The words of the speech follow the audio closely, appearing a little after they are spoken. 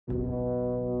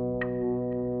Hello,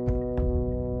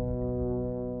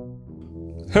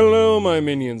 my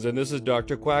minions, and this is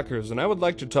Dr. Quackers, and I would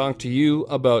like to talk to you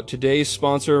about today's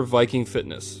sponsor, Viking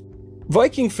Fitness.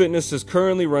 Viking Fitness is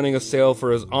currently running a sale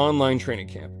for his online training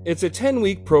camp. It's a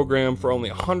 10-week program for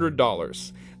only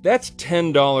 $100. That's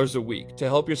 $10 a week to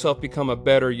help yourself become a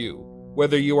better you,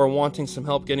 whether you are wanting some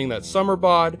help getting that summer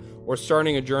bod or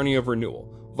starting a journey of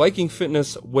renewal. Viking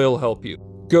Fitness will help you.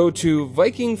 Go to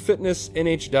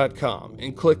VikingFitnessNH.com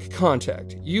and click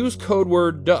Contact. Use code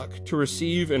word DUCK to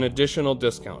receive an additional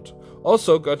discount.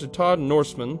 Also, go to Todd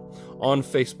Norseman on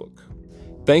Facebook.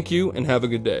 Thank you and have a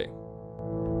good day.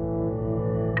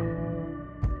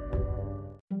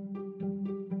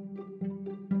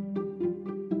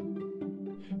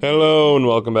 Hello and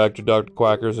welcome back to Dr.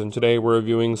 Quackers, and today we're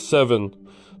reviewing Seven.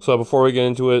 So before we get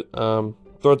into it,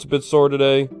 throat's a bit sore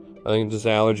today. I think it's just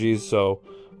allergies, so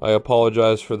I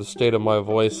apologize for the state of my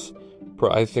voice.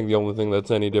 I think the only thing that's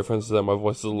any difference is that my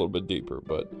voice is a little bit deeper,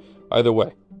 but either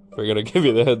way, I figured I'd give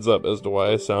you the heads up as to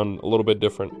why I sound a little bit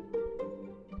different.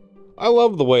 I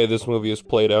love the way this movie is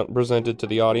played out and presented to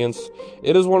the audience.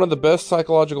 It is one of the best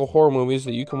psychological horror movies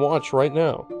that you can watch right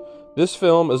now. This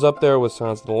film is up there with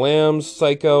Silence of the Lambs,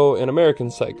 Psycho, and American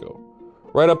Psycho.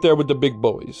 Right up there with the big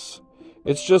boys.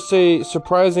 It's just a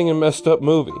surprising and messed up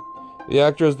movie. The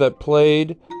actors that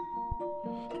play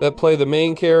the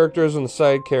main characters and the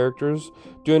side characters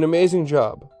do an amazing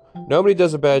job. Nobody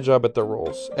does a bad job at their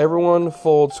roles. Everyone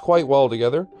folds quite well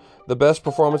together. The best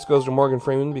performance goes to Morgan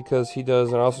Freeman because he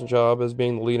does an awesome job as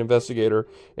being the lead investigator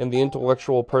and the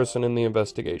intellectual person in the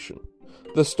investigation.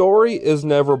 The story is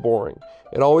never boring.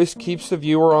 It always keeps the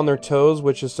viewer on their toes,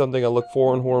 which is something I look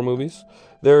for in horror movies.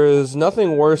 There is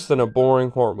nothing worse than a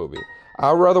boring horror movie.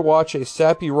 I'd rather watch a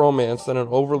sappy romance than an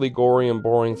overly gory and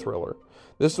boring thriller.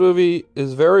 This movie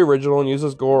is very original and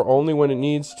uses gore only when it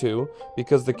needs to,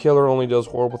 because the killer only does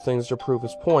horrible things to prove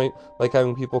his point, like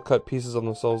having people cut pieces of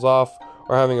themselves off,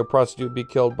 or having a prostitute be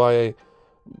killed by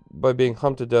being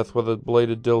humped to death with a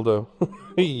bladed dildo.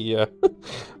 Yeah.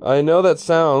 I know that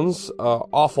sounds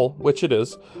awful, which it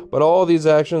is, but all of these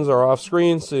actions are off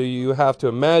screen, so you have to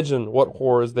imagine what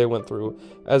horrors they went through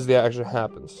as the action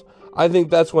happens. I think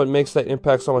that's what makes that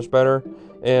impact so much better,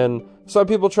 and some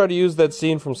people try to use that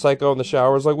scene from Psycho in the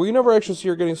shower. It's like, well, you never actually see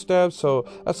her getting stabbed, so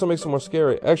that's what makes it more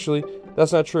scary. Actually,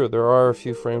 that's not true. There are a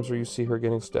few frames where you see her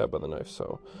getting stabbed by the knife,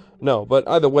 so no. But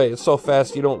either way, it's so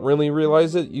fast you don't really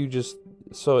realize it.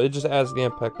 So it just adds the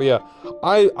impact. But yeah,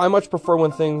 I much prefer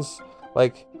when things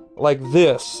like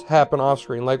this happen off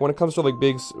screen. Like when it comes to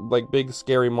big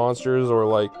scary monsters, or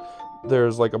like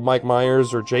there's like a Mike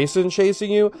Myers or Jason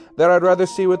chasing you, then I'd rather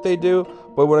see what they do.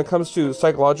 But when it comes to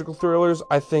psychological thrillers,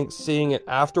 I think seeing it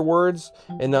afterwards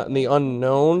and not in the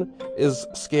unknown is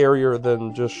scarier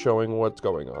than just showing what's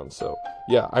going on. So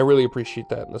yeah, I really appreciate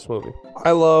that in this movie. I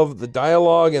love the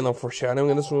dialogue and the foreshadowing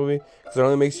in this movie, because it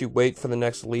only makes you wait for the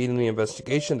next lead in the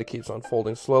investigation that keeps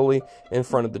unfolding slowly in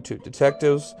front of the two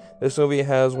detectives. This movie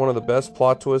has one of the best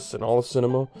plot twists in all of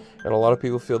cinema, and a lot of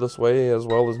people feel this way as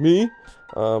well as me.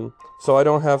 So I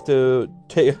don't have to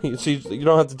you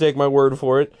don't have to take my word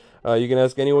for it. You can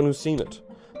ask anyone who's seen it.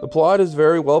 The plot is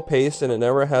very well paced, and it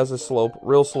never has a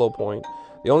real slow point.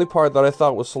 The only part that I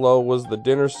thought was slow was the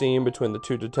dinner scene between the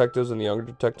two detectives and the younger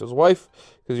detective's wife,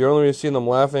 because you're only seeing them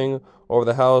laughing over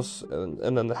the house,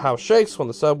 and then the house shakes when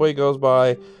the subway goes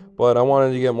by. But I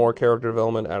wanted to get more character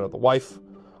development out of the wife.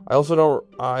 I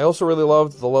also really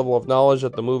loved the level of knowledge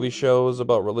that the movie shows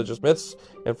about religious myths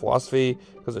and philosophy,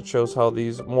 because it shows how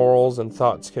these morals and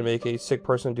thoughts can make a sick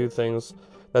person do things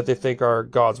that they think are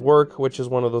God's work, which is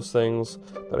one of those things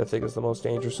that I think is the most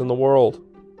dangerous in the world.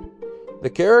 The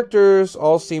characters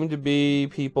all seem to be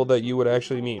people that you would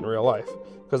actually meet in real life,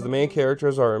 because the main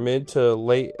characters are a mid to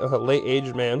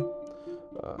late-aged man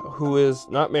who is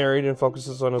not married and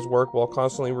focuses on his work while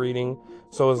constantly reading,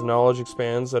 so his knowledge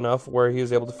expands enough where he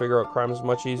is able to figure out crimes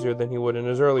much easier than he would in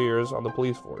his early years on the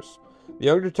police force. The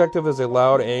younger detective is a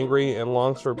loud, angry, and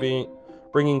longs for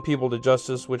bringing people to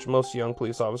justice, which most young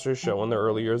police officers show in their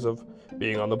early years of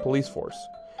being on the police force.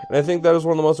 And I think that is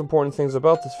one of the most important things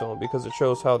about this film, because it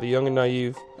shows how the young and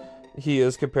naive he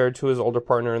is compared to his older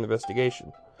partner in the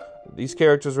investigation. These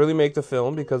characters really make the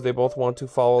film because they both want to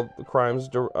follow the crimes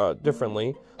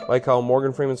differently, like how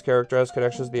Morgan Freeman's character has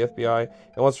connections to the FBI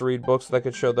and wants to read books that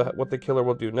could show what the killer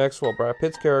will do next, while Brad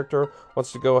Pitt's character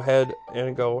wants to go ahead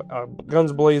and go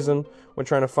guns blazing when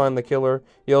trying to find the killer.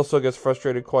 He also gets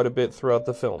frustrated quite a bit throughout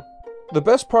the film. The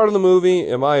best part of the movie,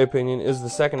 in my opinion, is the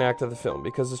second act of the film,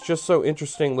 because it's just so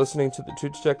interesting listening to the two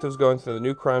detectives going through the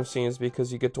new crime scenes,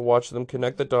 because you get to watch them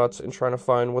connect the dots and trying to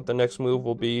find what the next move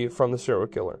will be from the serial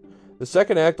killer. The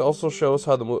second act also shows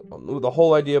how the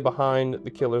whole idea behind the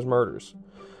killer's murders.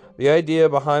 The idea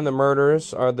behind the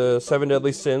murders are the 7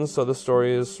 deadly sins, so this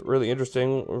story is really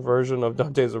interesting version of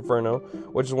Dante's Inferno,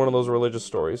 which is one of those religious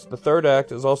stories. The third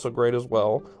act is also great as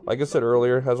well. Like I said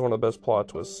earlier, it has one of the best plot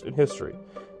twists in history.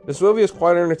 This movie is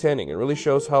quite entertaining. It really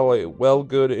shows how a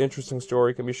good, interesting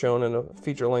story can be shown in a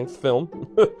feature-length film.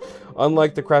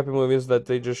 Unlike the crappy movies that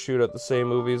they just shoot at the same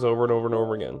movies over and over and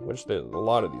over again, which a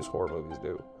lot of these horror movies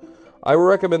do. I would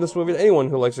recommend this movie to anyone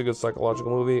who likes a good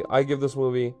psychological movie. I give this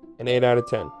movie an 8 out of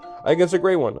 10. I think it's a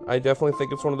great one. I definitely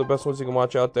think it's one of the best ones you can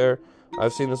watch out there.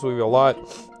 I've seen this movie a lot.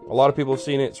 A lot of people have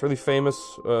seen it. It's really famous.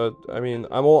 The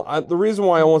reason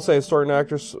why I won't say a certain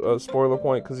actor's spoiler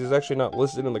point, because he's actually not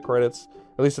listed in the credits,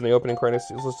 at least in the opening credits.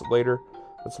 He's listed later.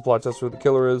 That's the plot test for who the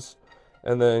killer is.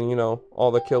 And then,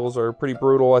 all the kills are pretty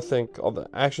brutal, I think. All the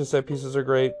action set pieces are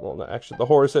great. Well, the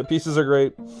horror set pieces are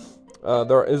great.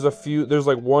 There's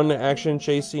like one action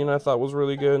chase scene I thought was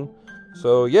really good.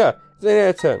 So, yeah, it's an 8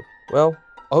 out of 10. Well,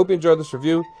 I hope you enjoyed this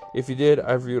review. If you did,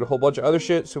 I've reviewed a whole bunch of other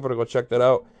shit, so if you want to go check that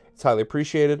out, it's highly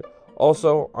appreciated.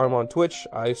 Also, I'm on Twitch.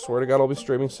 I swear to God I'll be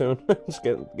streaming soon. Just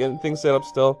getting things set up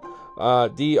still.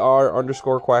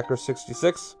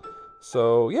 Dr_Quacker66.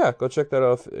 So, yeah, go check that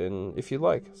out if you'd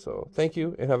like. So, thank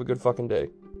you, and have a good fucking day.